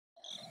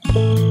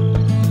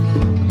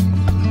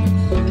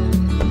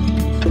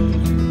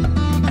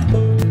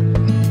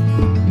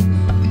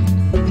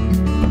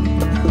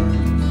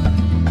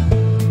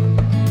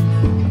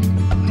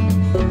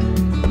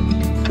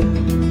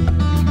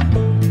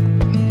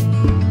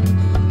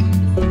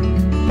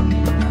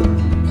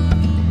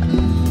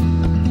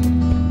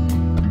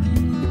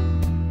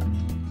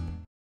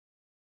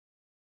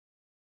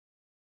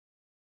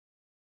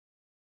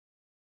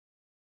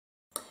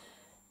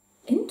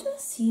Enter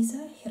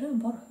Caesar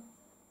Hiroboro.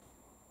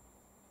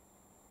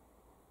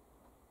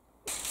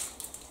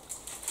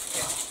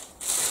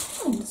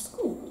 Find the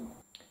school.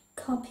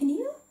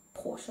 Carpinia,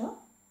 Portia,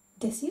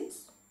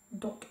 Decius,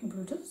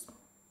 Brutus,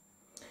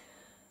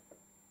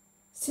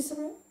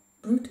 Cicero,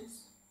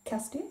 Brutus,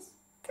 Castius,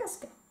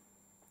 Casca.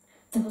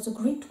 There was a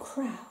great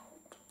crowd,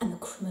 and the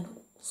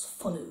criminals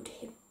followed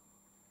him.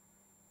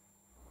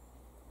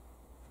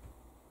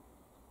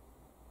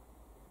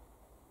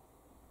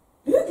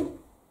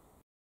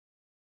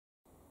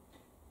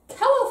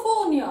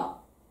 California!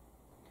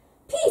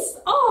 Peace!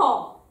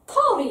 Ah!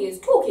 Kari is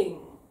talking!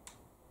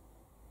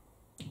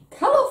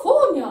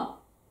 California!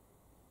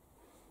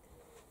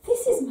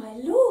 This is my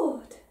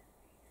lord.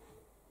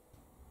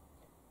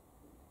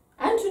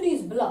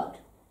 Antony's blood,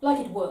 like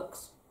it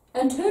works.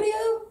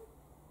 Antonio?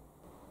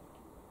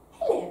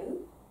 Hello.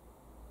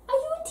 Are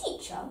you a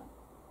teacher?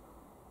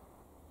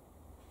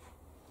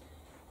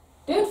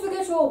 Don't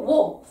forget your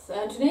warmth,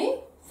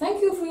 Antony.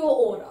 Thank you for your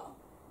order.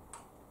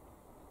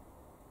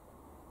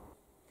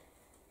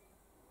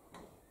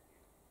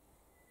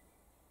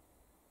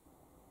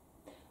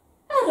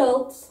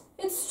 Adults,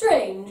 it's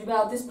strange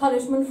about this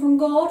punishment from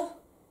God.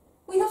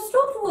 We have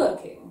stopped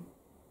working.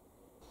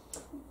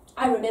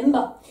 I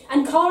remember.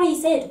 And Kari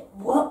said,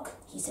 work,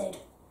 he said.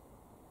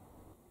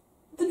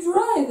 The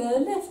driver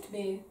left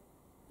me,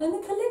 and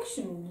the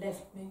collection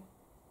left me.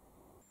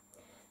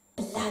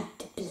 Blood,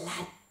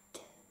 blood.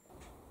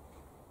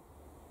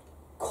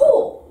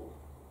 Call.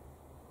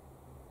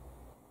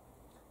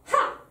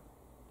 Ha!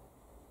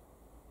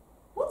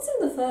 What's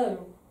in the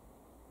phone?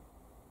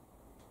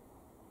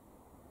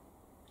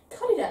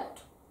 Cut it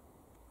out.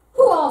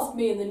 Who asked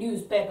me in the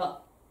newspaper?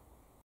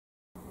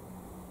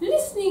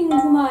 Listening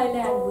to my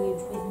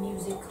language with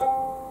music.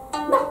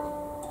 Map.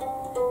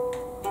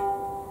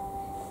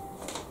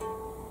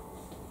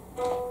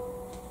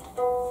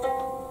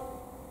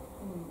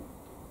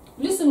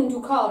 Listen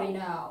to Kari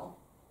now.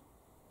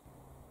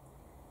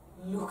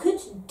 Look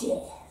at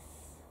death.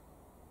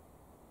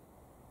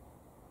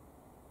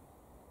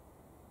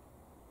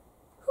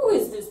 Who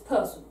is this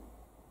person?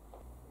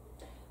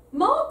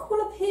 Mark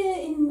will appear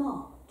in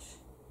March.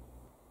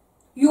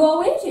 You are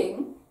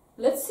waiting?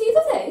 Let's see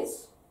the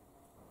face.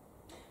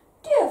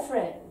 Dear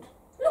friend,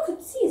 look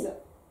at Caesar.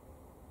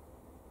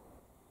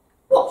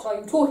 What, are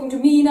you talking to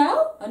me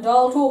now? And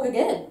I'll talk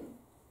again.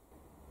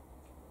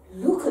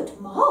 Look at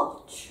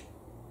March.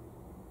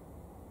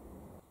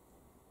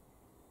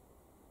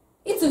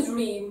 It's a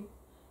dream.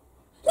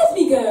 Let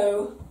me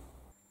go.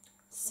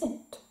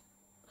 Senate.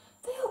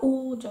 They are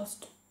all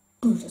just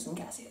Brutus and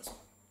Cassius.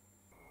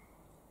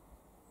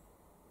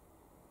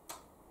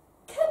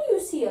 Can you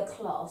see a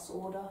class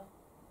order?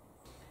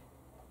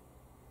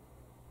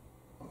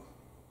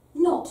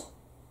 Not.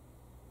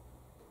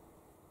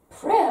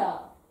 Prayer.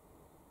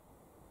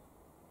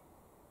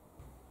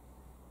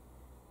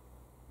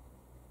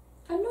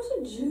 I'm not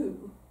a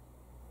Jew.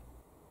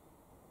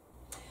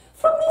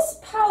 From this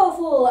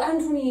powerful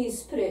Antony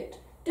spirit,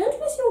 don't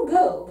miss your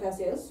goal,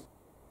 Cassius.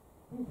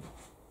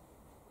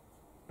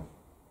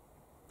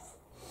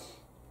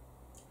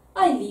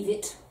 I leave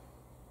it.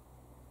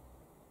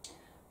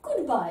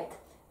 Goodbye.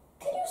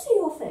 Can you see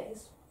your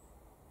face?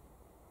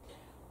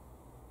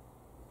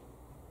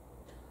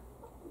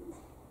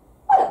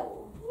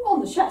 Well,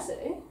 on the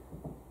chassis.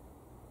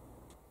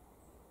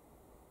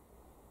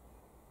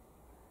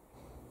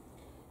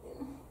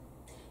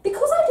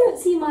 Because I don't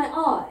see my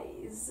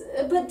eyes,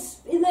 but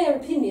in their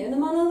opinion,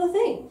 I'm another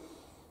thing.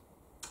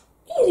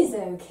 It is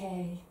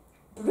okay.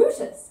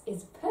 Brutus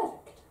is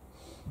perfect.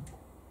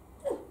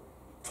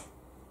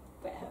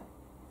 Well,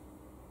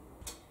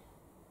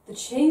 the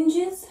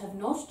changes have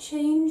not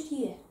changed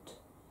yet.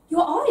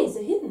 Your eyes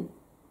are hidden.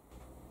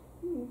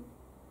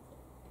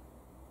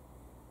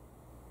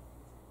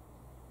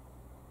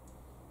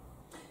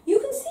 You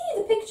can see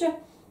the picture.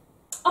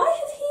 I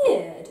have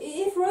heard,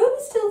 if Rome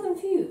is still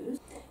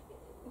confused...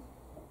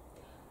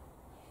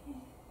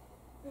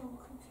 You're all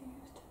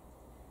confused.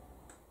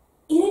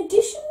 In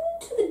addition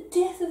to the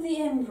death of the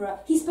emperor,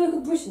 he spoke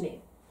of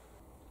Brittany.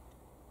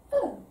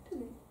 Oh, did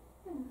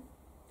he? Hmm.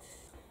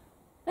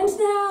 And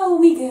now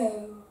we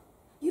go.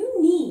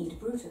 You need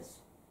Brutus.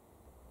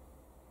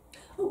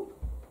 Oh.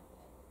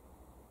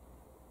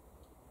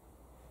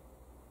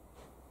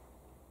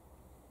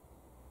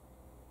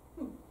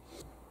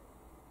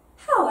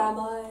 How am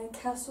I,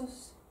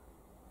 Cassius?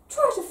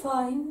 Try to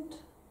find,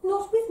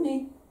 not with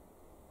me.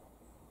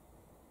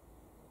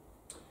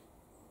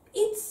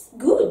 It's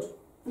good,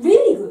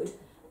 really good,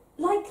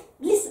 like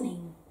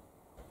listening.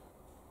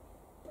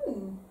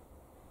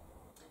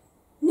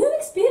 No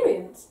experience.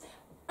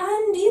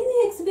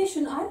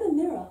 definition, I'm a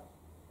mirror.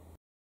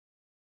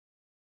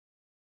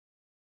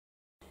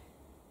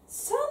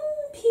 Some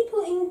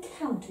people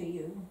encounter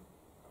you.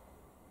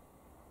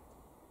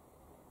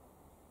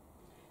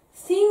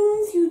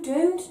 Things you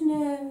don't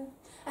know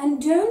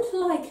and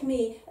don't like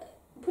me.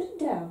 Put it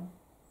down.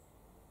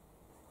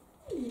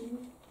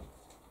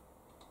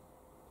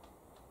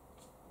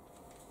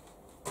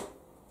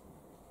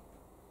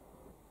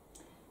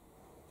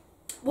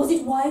 Was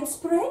it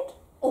widespread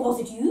or was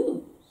it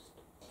used?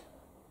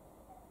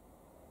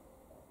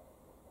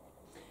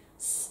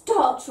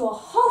 Start your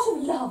heart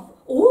of love,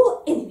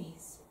 all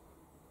enemies.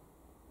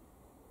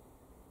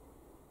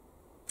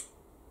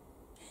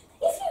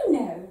 If you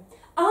know,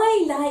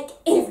 I like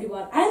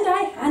everyone and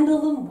I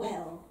handle them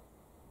well.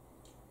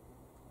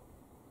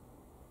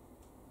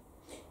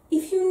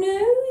 If you know,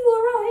 you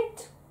are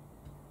right.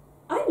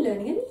 I'm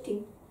learning and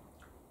eating.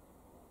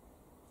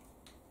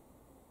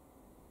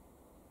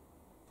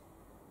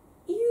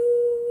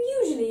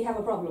 You usually have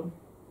a problem.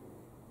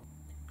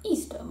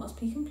 Easter must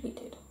be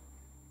completed.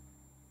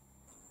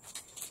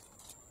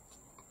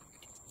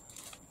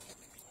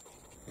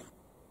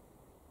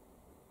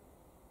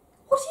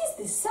 What is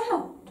this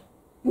sound?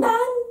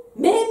 Man,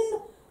 men,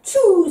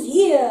 choose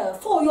year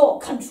for your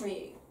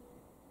country.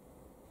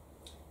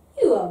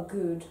 You are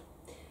good.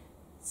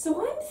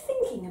 So I'm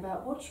thinking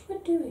about what you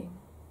were doing.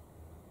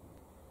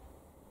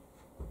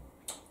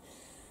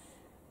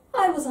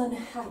 I was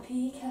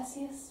unhappy,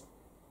 Cassius.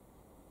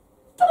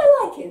 But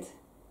I like it.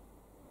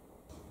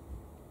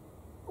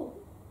 Oh.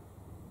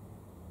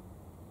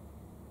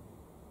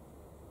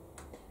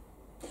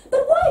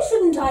 But why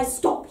shouldn't I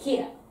stop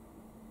here?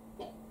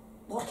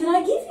 What can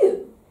I give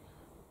you?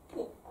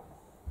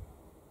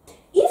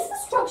 If the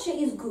structure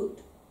is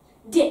good,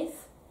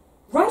 death,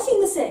 writing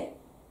the same,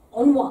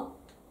 on one.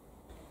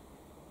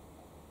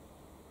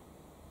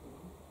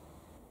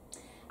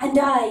 And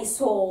I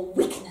saw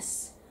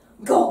weakness.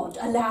 God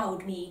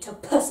allowed me to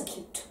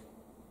persecute.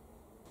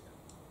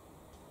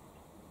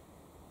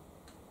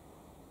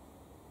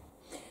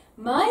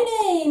 My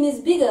name is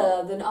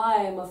bigger than I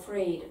am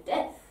afraid of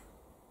death.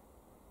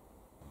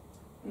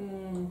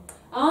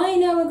 I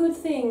know a good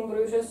thing,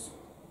 Brutus.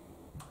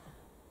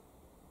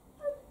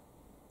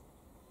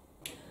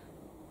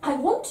 I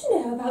want to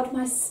know about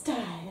my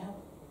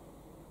style.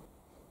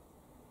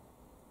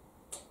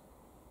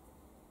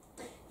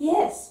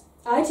 Yes,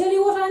 I tell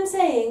you what I'm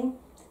saying.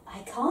 I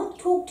can't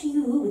talk to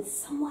you with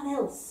someone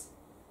else.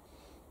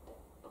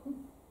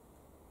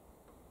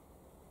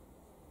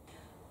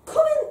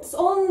 Comments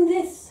on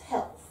this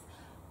health.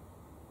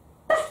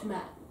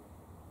 Batman.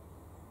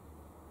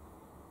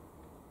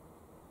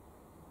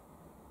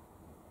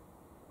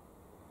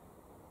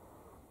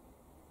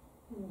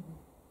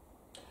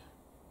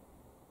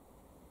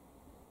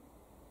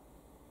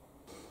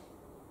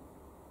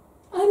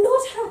 I'm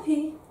not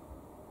happy,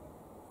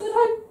 but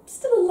I'm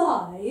still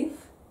alive.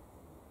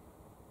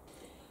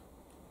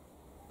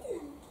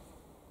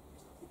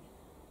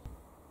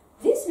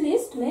 This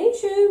list may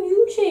show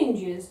new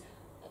changes.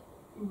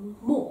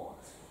 More.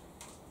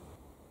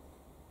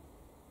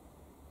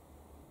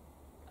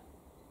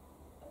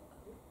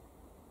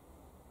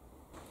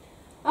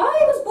 I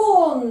was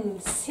born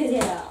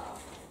Caesar.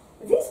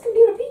 This can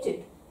be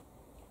repeated.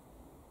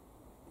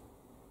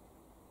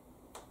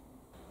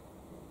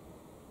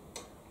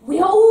 We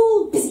are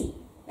all busy,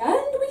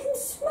 and we can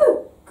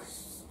smoke,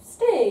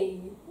 stay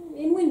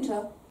in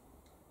winter.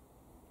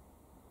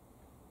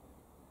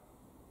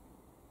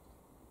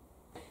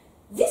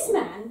 This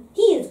man,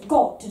 he is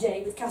God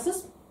today with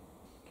Cassius.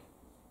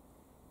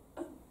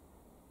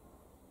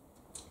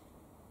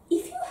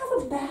 If you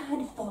have a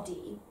bad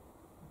body,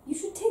 you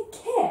should take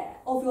care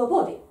of your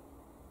body.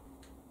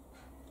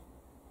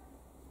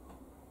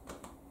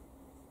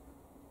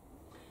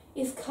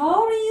 If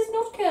Kari is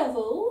not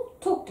careful,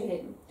 talk to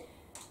him.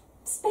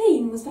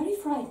 Spain was very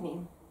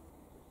frightening.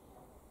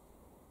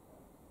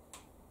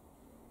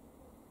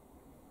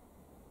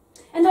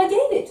 And I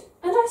gave it,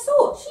 and I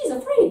saw she's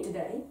afraid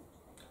today.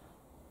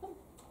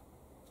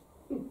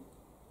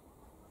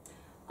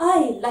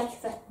 I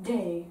like that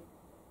day.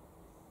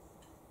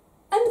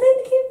 And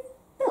they became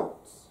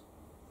belts.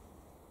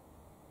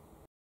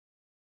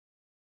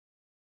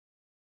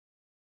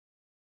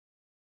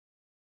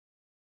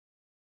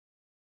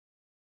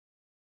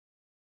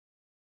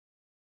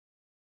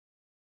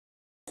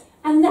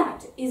 And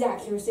that is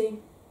accuracy.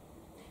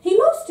 He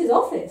lost his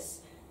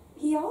office.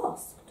 He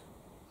asked.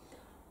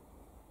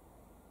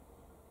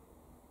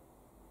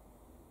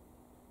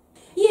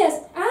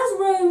 Yes, as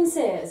Rome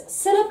says,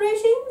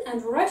 celebrating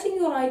and writing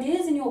your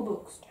ideas in your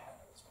books.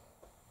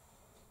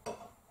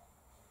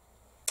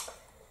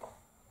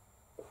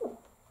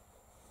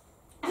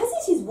 As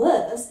it is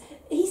worse,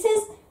 he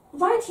says,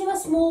 write him a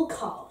small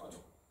card.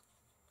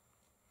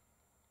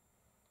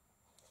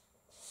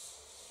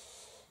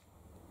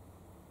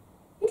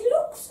 It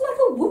looks like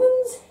a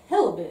woman's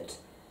helmet.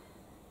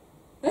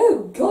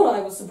 Oh God,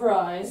 I was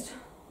surprised.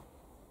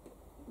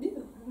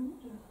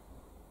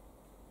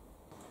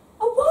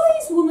 A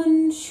wise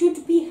woman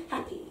should be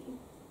happy.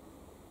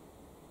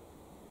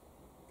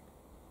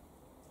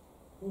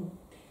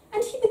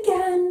 And he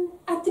began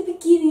at the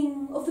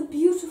beginning of the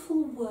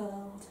beautiful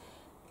world.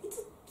 It's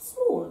a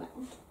small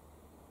amount.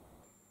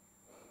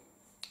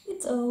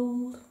 It's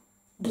old.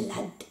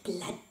 Blood.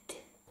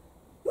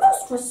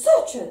 Most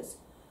researchers!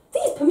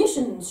 These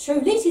permissions show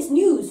latest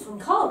news from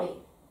Kari.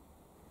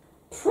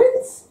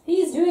 Prince,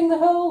 he's doing the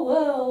whole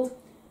world.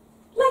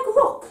 Like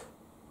rock.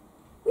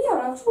 We are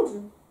our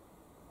children.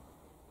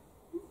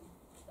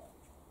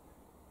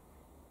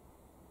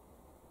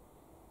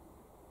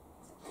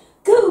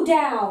 Go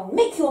down,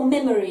 make your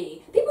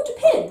memory. People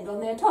depend on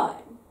their time.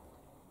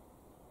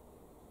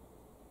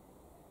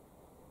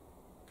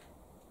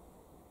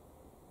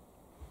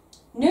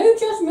 No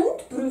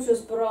judgment,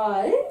 Brutus'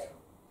 bride.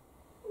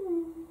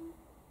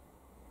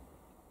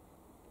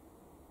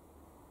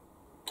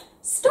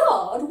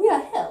 Starred, we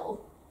are hell.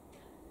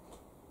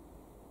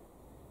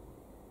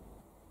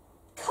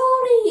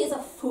 Kari is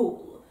a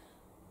fool.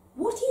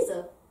 What is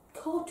a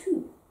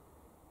cartoon?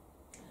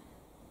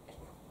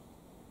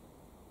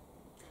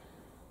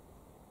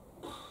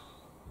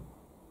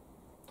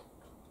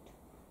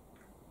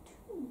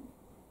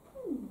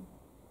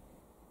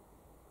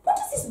 What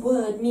does this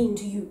word mean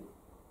to you?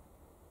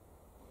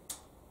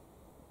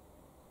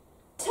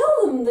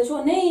 Tell them that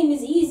your name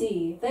is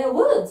easy. Their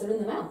words are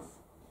in the mouth.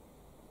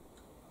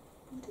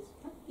 What is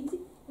that? Easy?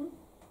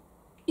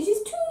 It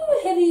is too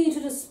heavy to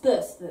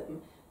disperse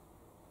them.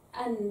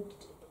 And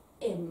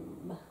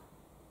M.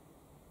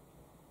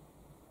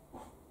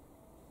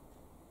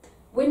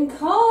 When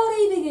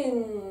Kari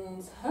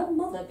begins, her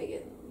mother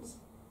begins.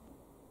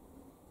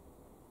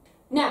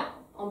 Now,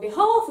 on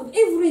behalf of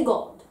every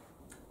god,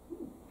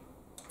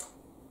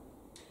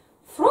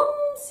 from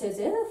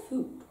Caesar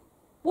food,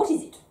 what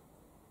is it?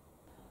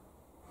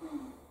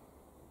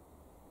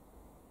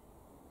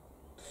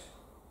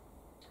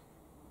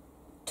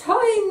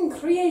 Time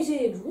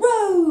created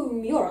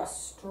Rome, you're a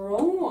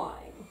strong wine.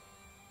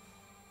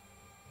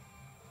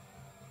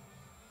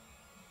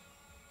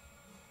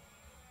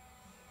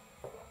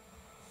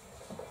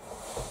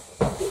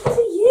 It was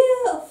a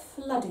year of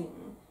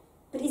flooding,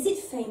 but is it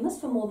famous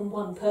for more than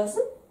one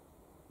person?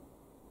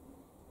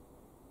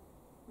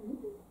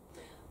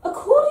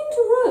 According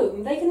to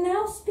Rome, they can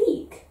now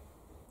speak.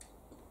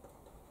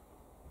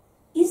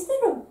 Is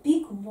there a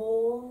big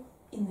wall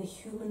in the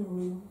human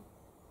room?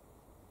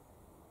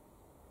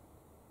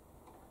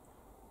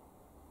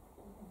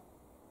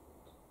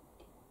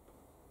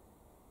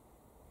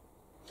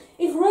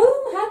 If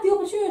Rome had the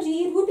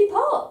opportunity, it would be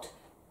part.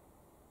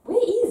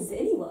 Where is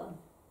anyone?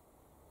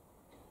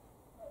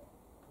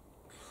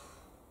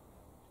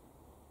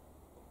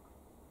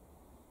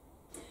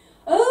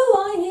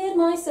 Oh, I heard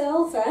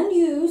myself and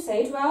you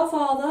say to our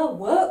father,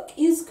 work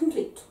is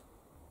complete.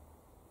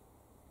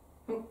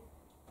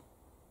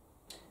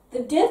 The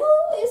devil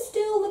is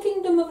still the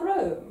kingdom of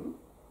Rome,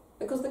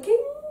 because the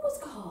king was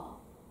calm.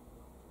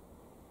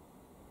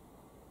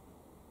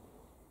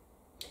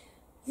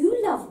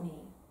 You love me.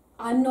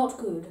 I'm not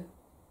good.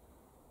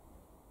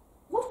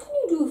 What can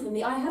you do for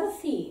me? I have a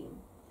theme.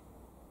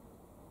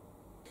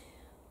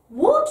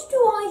 What do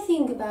I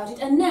think about it?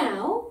 And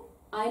now,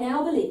 I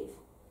now believe.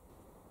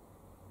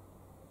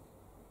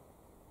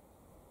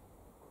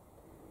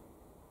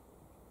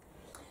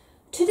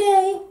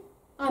 Today,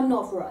 I'm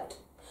not right.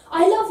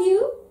 I love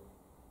you.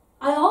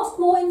 I ask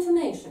more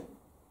information.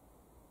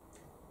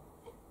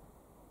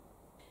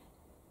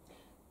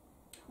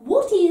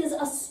 What is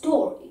a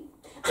story?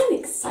 I'm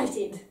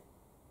excited.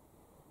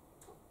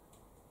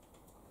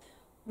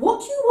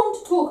 What you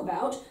want to talk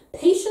about,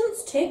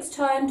 patience takes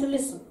time to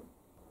listen.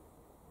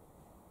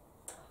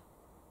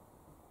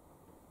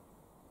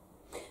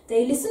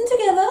 They listen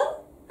together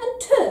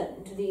and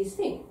turn to these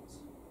things.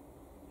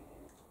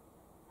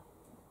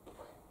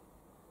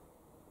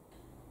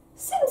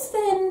 Since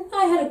then,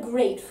 I had a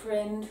great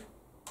friend,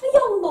 a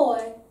young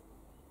boy.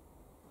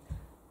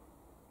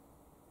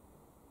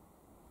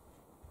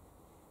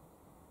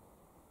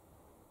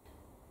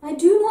 I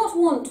do not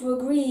want to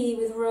agree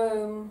with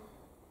Rome.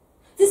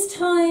 This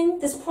time,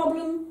 this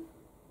problem,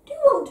 do you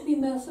want to be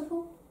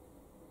merciful?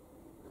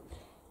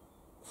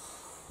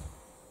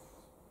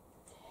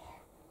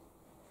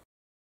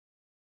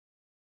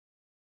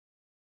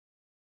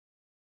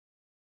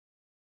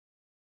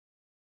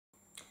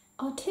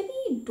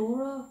 Artibi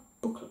Dora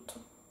booklet.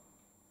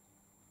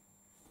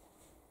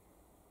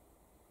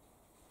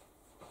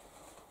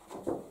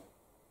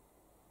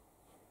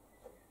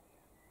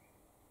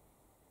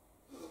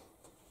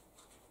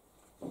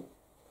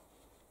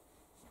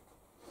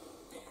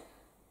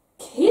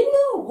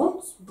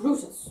 Wants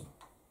Brutus.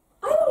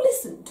 I will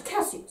listen to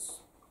Cassius.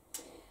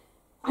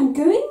 I'm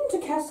going to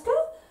Casca.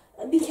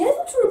 Be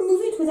careful to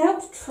remove it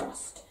without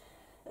trust.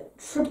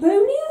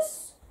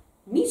 Trebonius,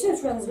 meter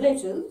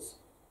translators.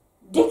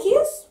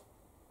 Decius,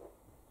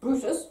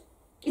 Brutus.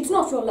 It's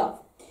not your love.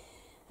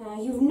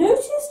 You've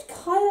noticed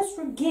Caius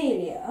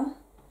Regalia.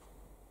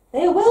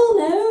 They are well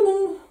known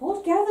and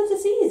what gathered to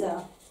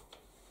Caesar.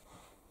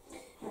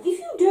 If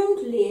you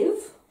don't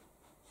live,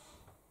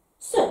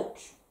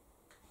 search.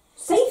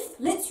 Safe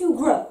lets you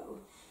grow.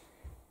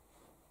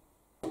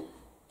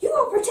 You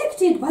are protected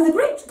gifted by the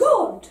great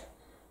God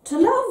to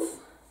love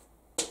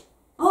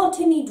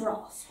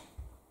Artemidras.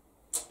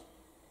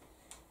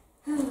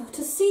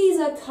 To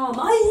Caesar come,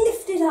 I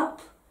lift it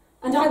up,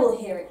 and I will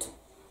hear it.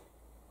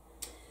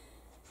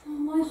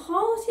 My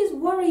heart is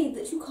worried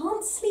that you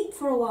can't sleep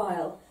for a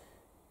while.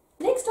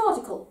 Next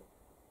article.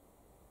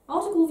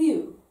 Article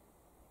view.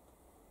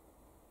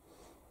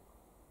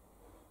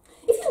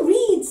 If you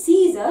read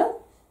Caesar,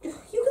 you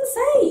can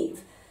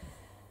save.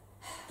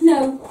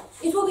 No,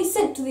 it will be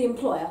sent to the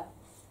employer.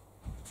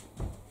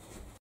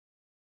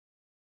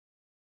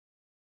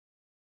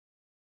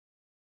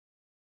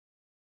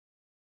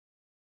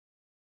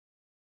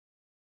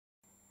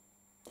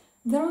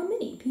 There are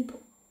many people,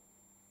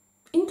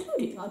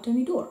 including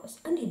Artemidorus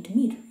and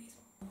intermediaries.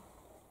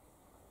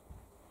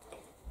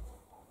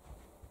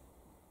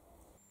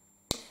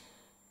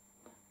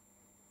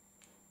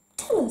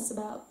 Tell us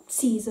about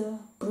Caesar,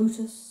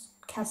 Brutus,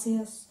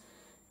 Cassius,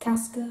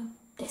 Casca,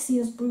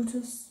 Decius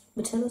Brutus,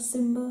 Metellus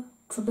Cimber,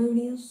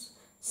 Trebonius,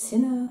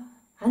 Cinna,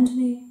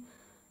 Antony,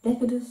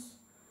 Lepidus,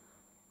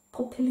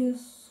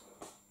 Popilius,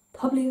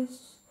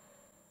 Publius,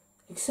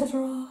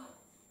 etc.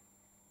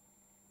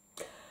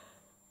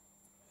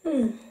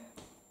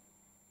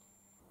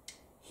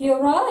 He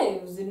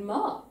arrives in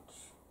March.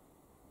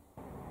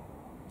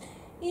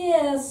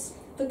 Yes,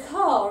 the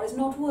car is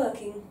not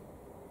working.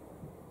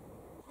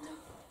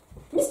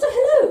 Mr.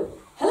 Hello!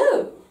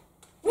 Hello!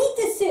 Read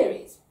this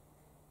series.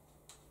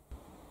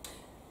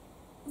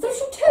 The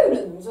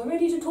Chuttersnaps are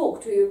ready to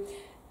talk to you.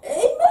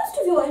 In most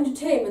of your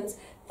entertainments,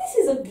 this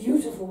is a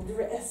beautiful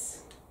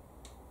dress.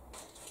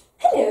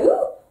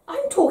 Hello!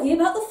 I'm talking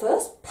about the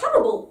first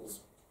parables.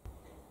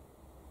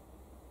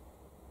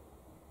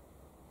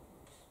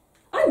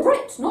 I'm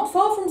right, not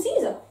far from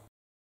Caesar.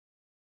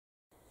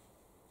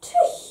 To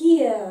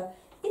here,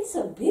 it's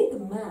a big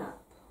map.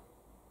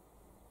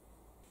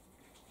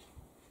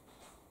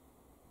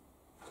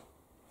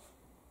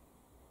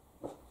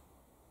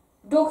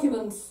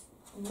 Documents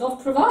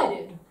not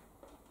provided.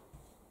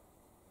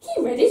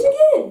 He read it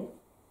again.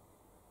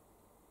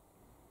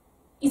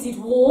 Is it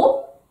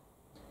warm?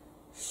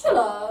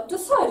 Shall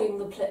deciding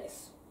the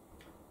place.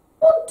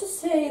 Want to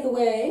say the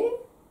way?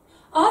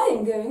 I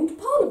am going to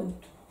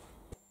Parliament.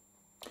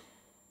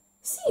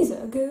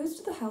 Caesar goes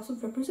to the House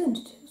of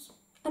Representatives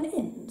and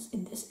ends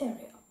in this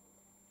area.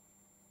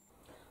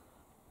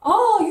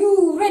 Are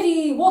you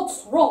ready?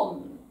 What's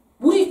wrong?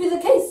 Would it be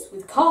the case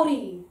with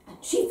Kari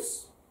and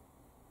chiefs?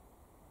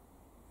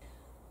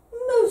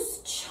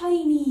 Most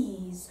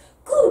Chinese,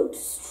 good,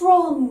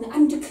 strong,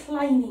 and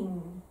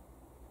declining.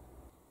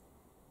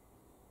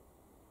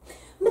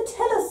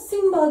 Metellus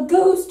Cimber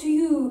goes to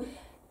you.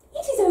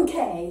 It is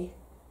okay.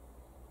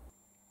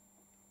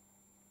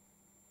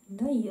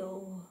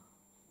 Nail.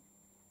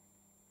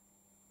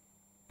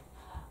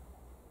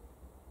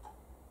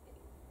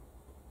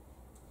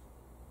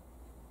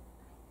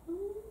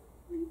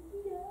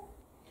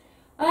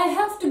 I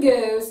have to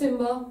go,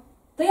 Cimber.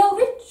 They are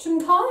rich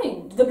and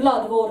kind, the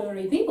blood of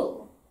ordinary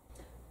people.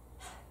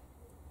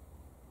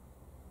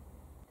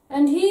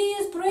 And he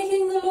is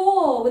breaking the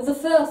law with the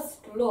first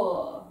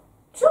law,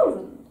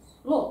 children's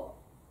law.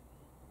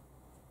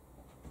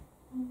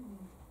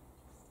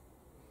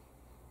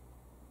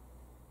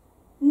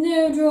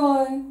 No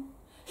joy.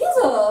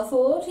 Hither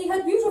thought he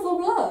had beautiful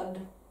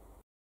blood.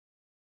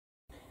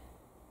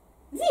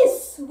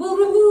 This will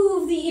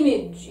remove the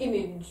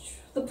image.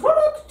 The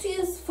product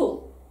is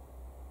full.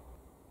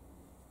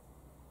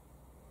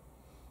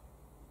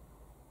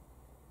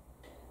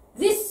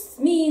 This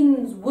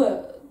means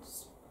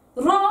words,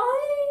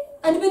 rye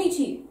and many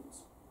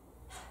tears.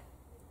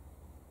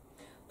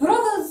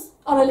 Brothers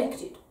are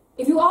elected.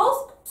 If you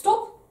ask,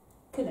 stop,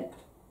 collect.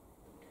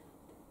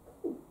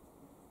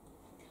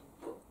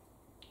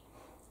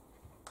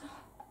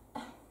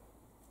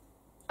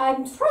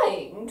 I'm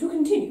trying to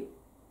continue.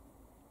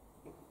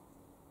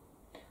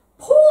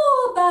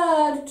 Poor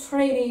bad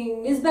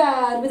training is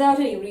bad without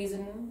any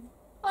reason.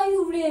 Are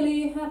you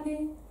really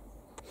happy?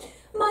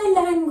 My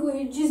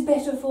language is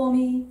better for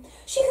me.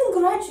 She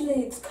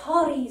congratulates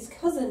Kari's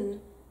cousin.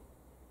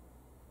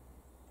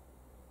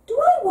 Do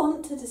I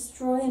want to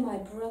destroy my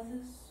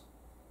brothers?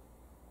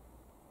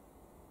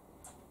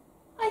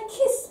 I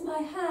kiss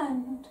my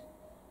hand.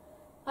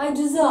 I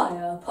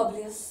desire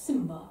Publius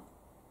Cimber.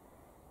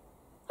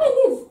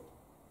 I live.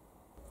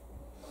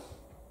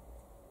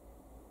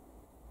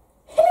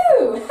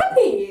 Hello,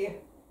 happy!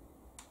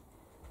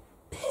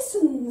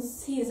 Peasants,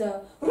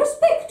 Caesar,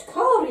 respect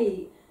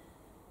Kari.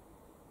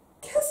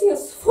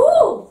 Cassius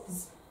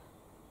falls.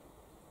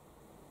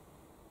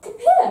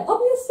 Compare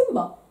Publius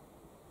Cimber.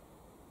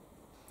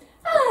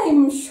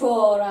 I'm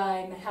sure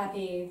I'm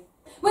happy.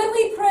 When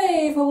we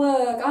pray for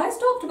work, I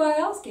stopped by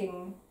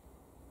asking.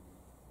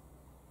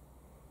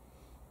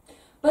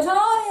 But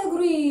I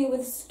agree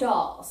with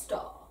Star,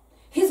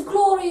 his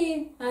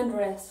glory and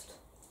rest.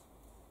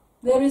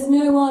 There is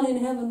no one in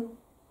heaven.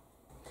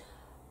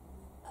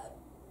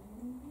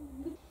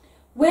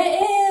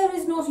 Where air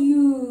is not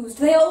used,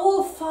 they are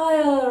all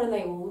fire and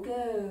they all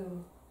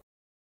go.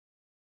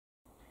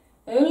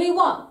 Only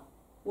one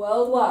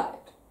worldwide.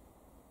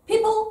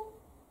 People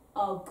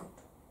are good.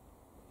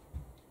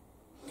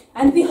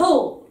 And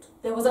behold,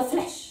 there was a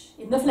flesh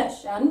in the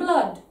flesh and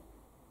blood,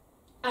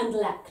 and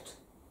lacked.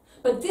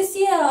 But this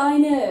year I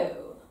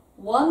know,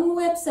 one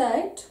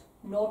website,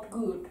 not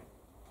good.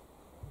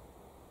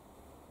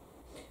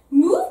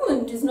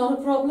 Movement is not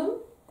a problem.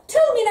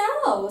 Tell me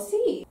now,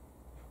 see.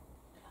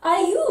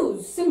 I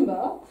used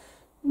Simba,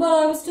 but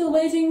I was still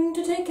waiting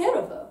to take care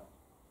of her.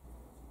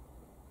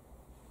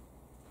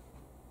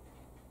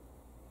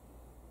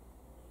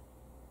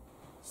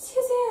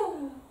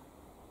 Caesar.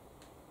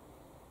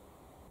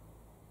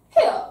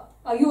 Here,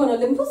 are you on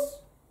Olympus?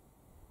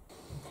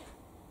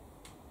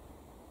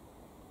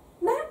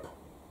 Map?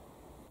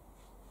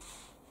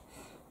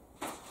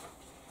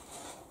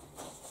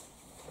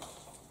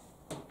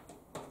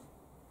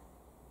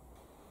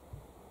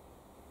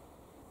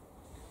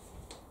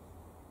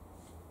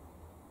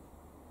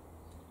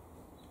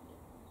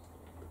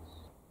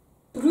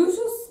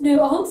 Brutus,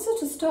 no answer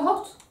to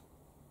start?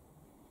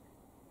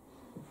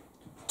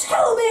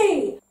 Tell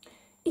me!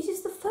 It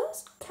is the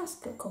first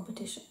casca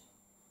competition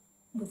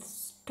with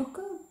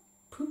Stocker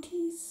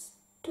Pretty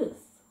Stuff.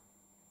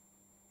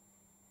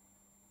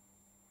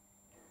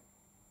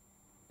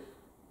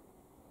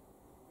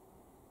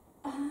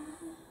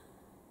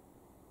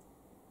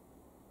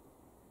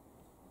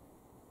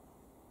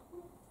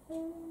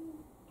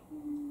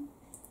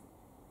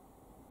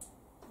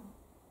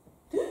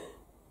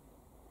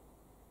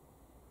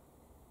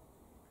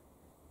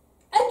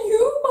 And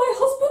you, my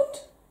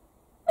husband,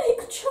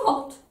 make a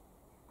chart.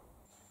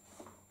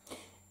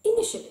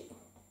 Initially,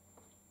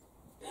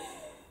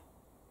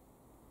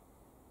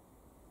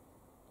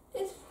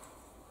 It's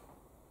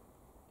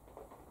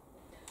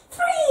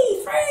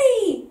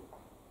free!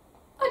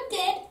 I'm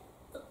dead.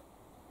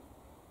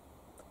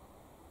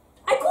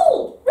 I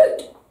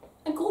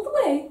called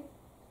away.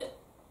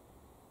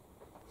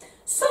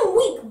 Some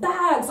weak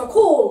bags are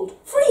called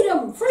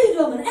freedom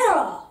and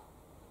error.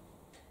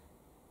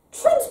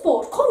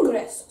 Transport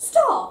Congress,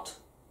 start.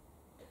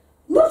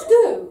 Not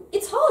go,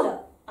 it's harder,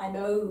 I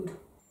knowed.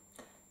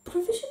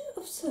 provision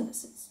of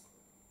services.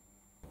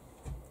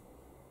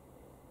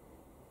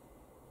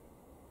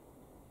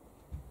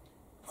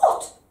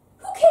 What?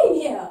 Who came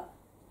here?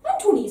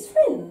 Antony's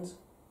friends.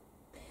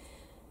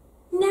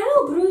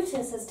 Now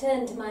Brutus has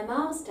turned to my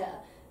master.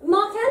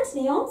 Mark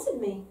Antony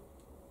answered me.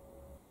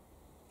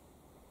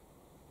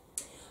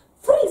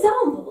 For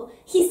example,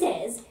 he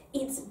says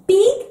it's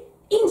big,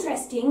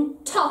 interesting,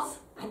 tough,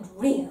 and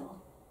real.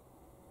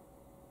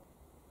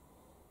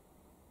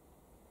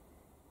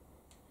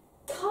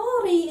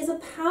 Kari is a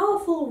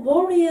powerful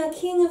warrior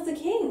king of the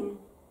king.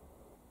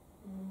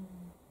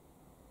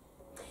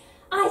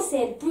 I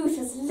said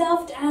Brutus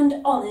loved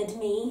and honoured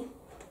me.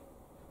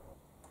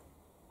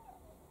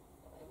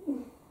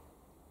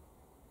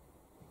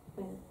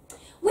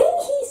 When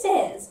he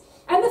says,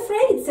 I'm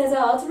afraid,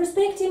 Caesar, to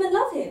respect him and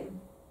love him.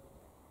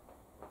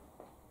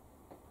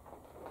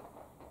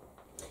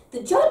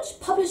 The judge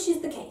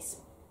publishes the case.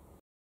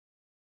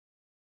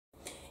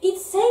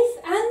 It's safe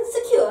and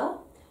secure.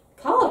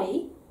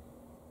 Kari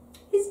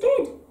is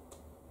dead.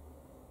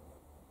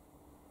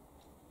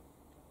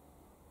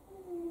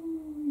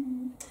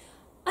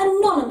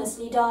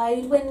 Anonymously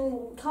died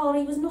when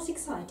Kari was not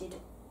excited.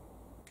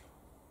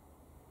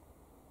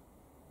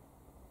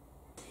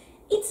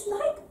 It's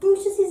like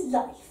Brutus's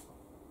life.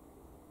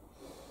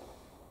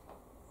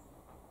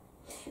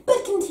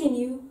 But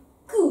continue.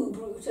 Go,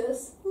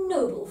 Brutus,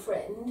 noble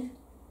friend.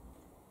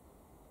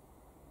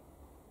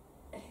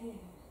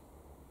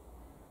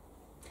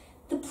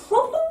 The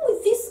problem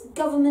with this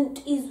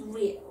government is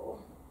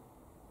real.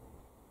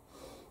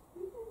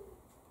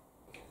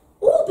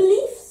 All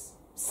beliefs,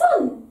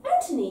 son,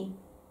 Antony.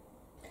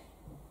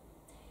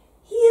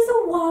 He is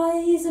a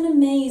wise and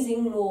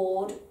amazing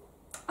lord.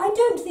 I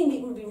don't think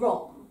it would be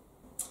wrong.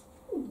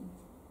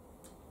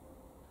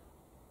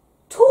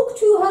 Talk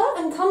to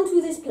her and come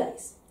to this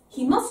place.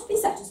 He must be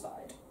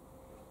satisfied.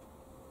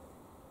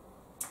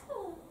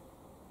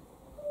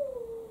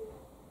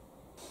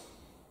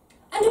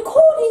 And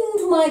according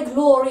to my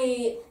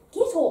glory,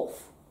 get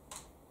off.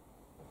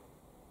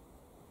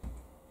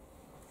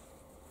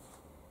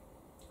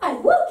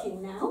 I'm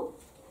working now.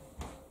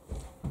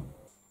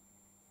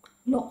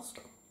 Lost.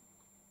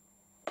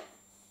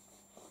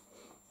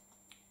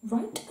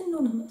 Write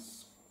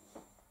anonymous.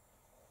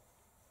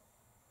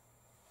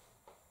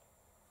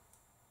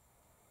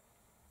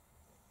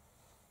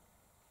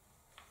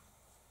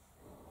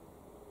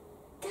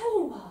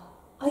 Galba,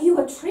 are you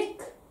a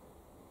trick?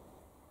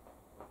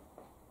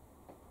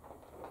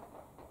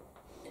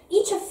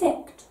 Each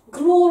effect,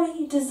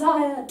 glory,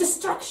 desire,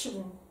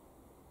 distraction.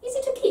 Is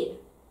it a kid?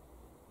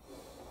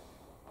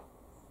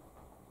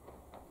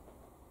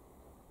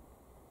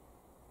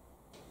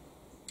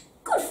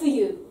 Good for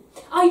you.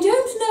 I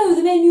don't know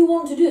the men you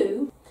want to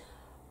do.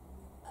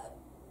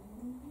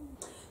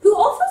 Who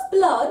offers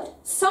blood,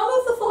 some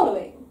of the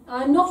following,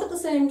 and not at the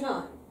same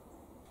time.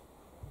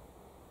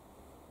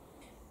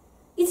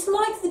 It's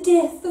like the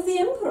death of the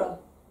emperor.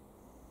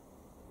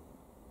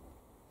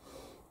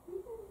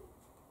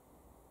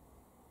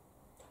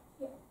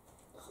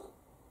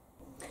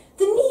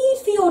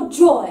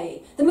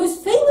 joy, the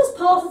most famous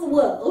part of the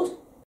world.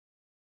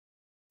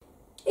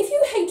 If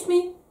you hate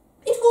me,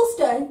 it will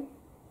stay.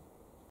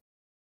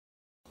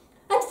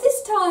 At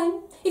this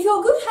time, if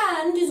your good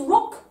hand is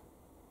rock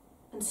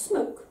and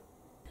smoke,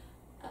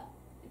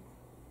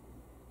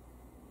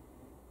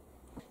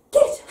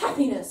 get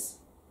happiness.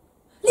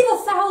 Live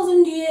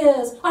 1,000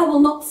 years, I will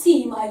not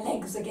see my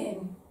legs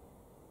again.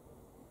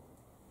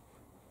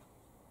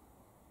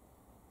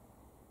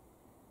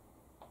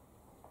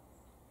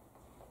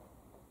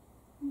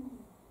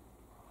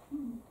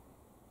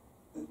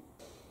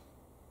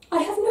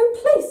 I have no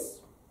place,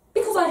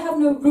 because I have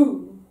no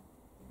room.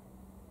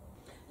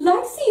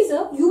 Like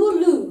Caesar, you will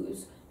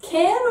lose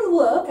care and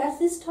work at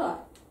this time.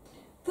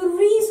 The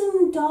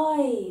reason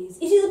dies.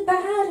 It is a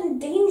bad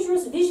and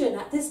dangerous vision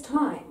at this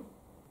time.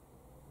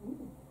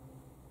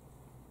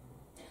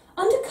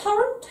 Under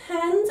current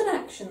hands and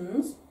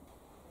actions,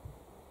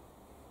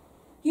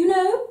 you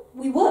know,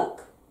 we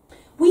work.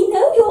 We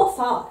know you're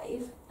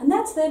 5, and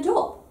that's their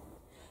job.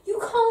 You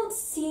can't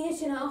see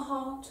it in our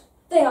heart.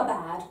 They are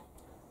bad.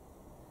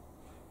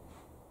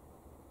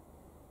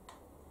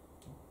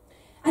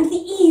 And the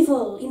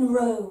evil in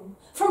Rome,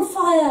 from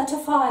fire to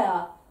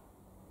fire,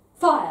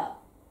 fire.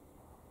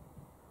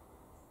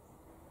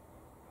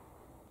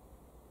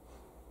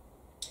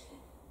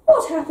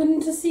 What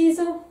happened to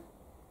Caesar?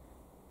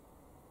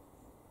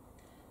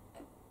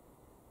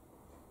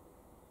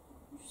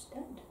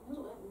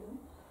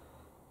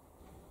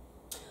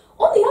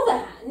 On the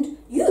other hand,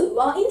 you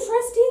are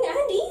interesting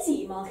and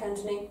easy, Mark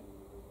Antony.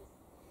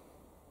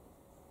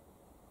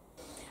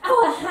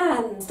 Our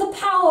hands, the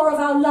power of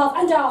our love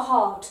and our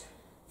heart.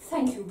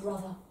 Thank you,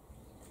 brother.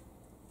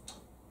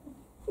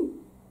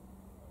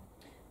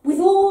 With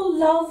all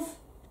love,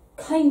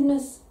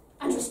 kindness,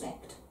 and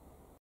respect.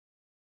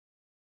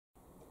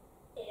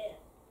 Yeah.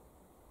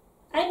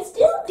 I'm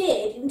still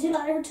dead until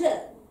I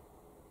return.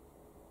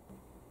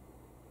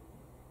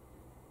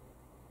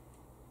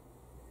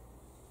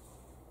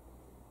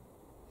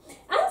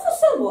 And for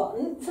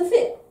someone, for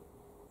fear.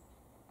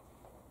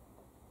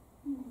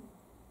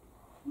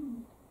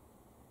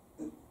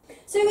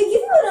 So to give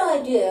you an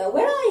idea,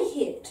 when I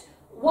hit,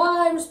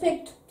 why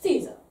respect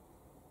Caesar?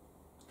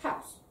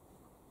 House.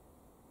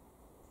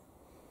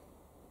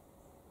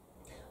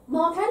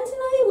 Mark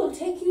Antony will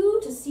take you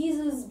to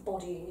Caesar's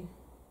body.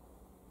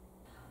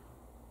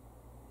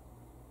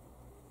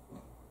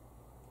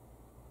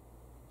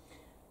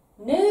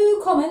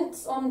 No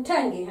comments on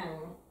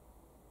Tangyhang.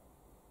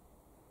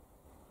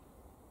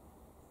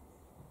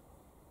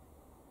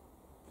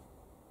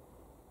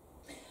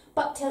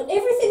 But tell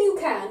everything you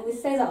can with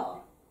Caesar.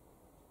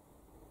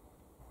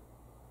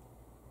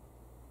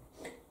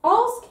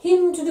 Ask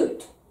him to do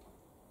it.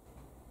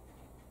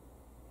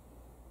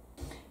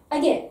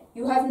 Again,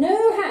 you have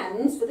no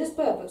hands for this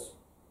purpose.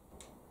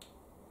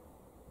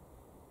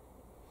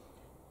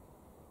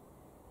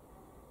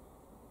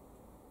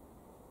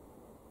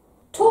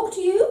 Talk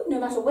to you, no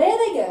matter where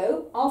they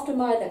go, after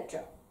my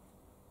lecture.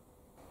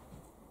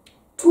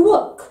 To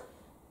work.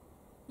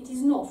 It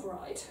is not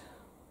right.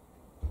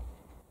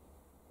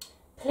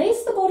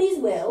 Place the bodies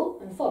well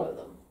and follow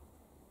them.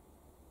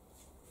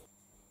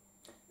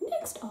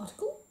 Next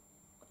article.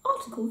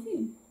 Article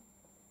view.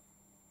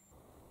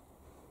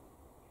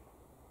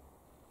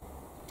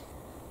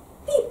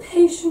 Be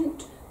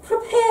patient,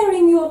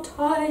 preparing your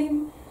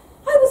time.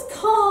 I was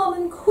calm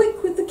and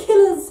quick with the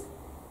killers.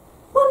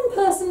 One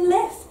person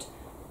left.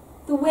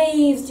 The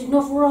waves did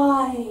not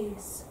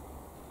rise.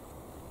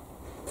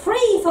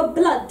 Pray for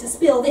blood to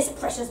spill this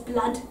precious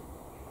blood.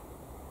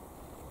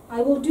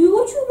 I will do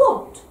what you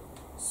want.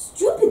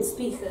 Stupid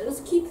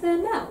speakers keep their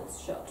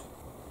mouths shut.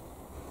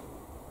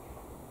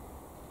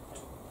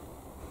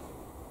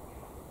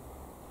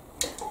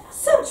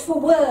 Search for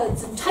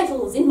words and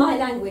titles in my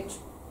language.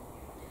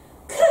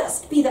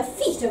 Cursed be the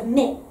feet of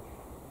men.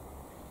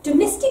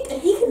 Domestic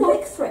and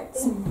economic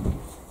threats.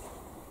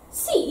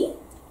 See,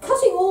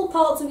 cutting all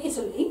parts of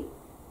Italy.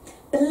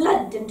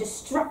 Blood and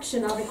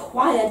destruction are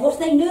required. What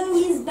they know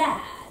is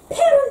bad.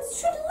 Parents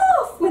should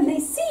laugh when they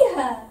see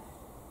her.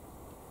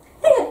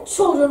 Their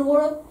children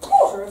were a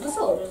quarter of the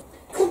soldiers.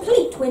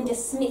 Complete when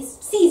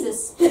dismissed.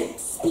 Caesar's spirit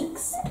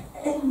speaks.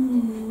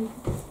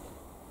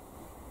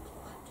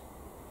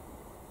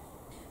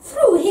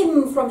 Threw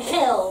him from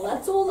hell,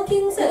 that's all the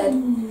king said.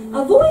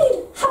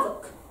 Avoid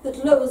havoc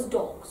that lowers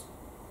dogs.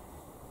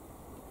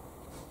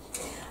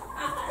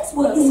 This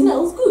work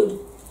smells good.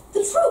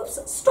 The troops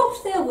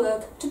stopped their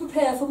work to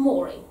prepare for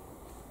Mori.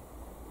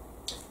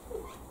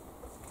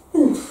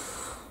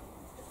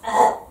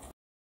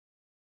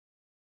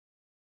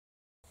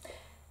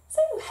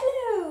 So,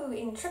 hello,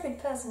 intrepid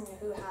person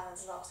who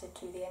has lasted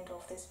to the end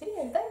of this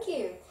video. Thank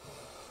you.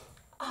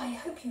 I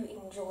hope you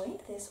enjoyed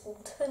this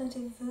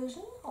alternative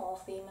version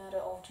of the Murder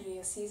of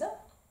Julius Caesar.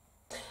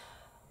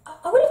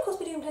 I will of course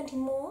be doing plenty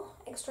more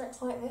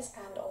extracts like this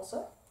and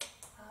also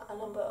a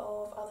number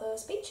of other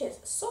speeches.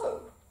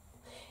 So,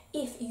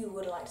 if you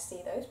would like to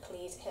see those,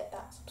 please hit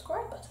that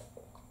subscribe button.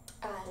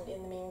 And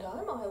in the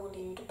meantime, I will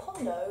leave you to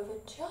ponder over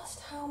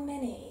just how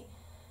many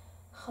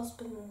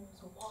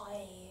husbands,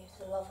 wives,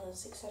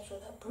 lovers, etc.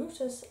 that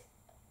Brutus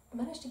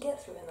managed to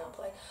get through in that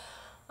play.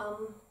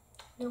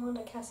 No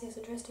wonder Cassius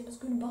addressed him as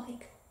good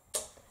bike.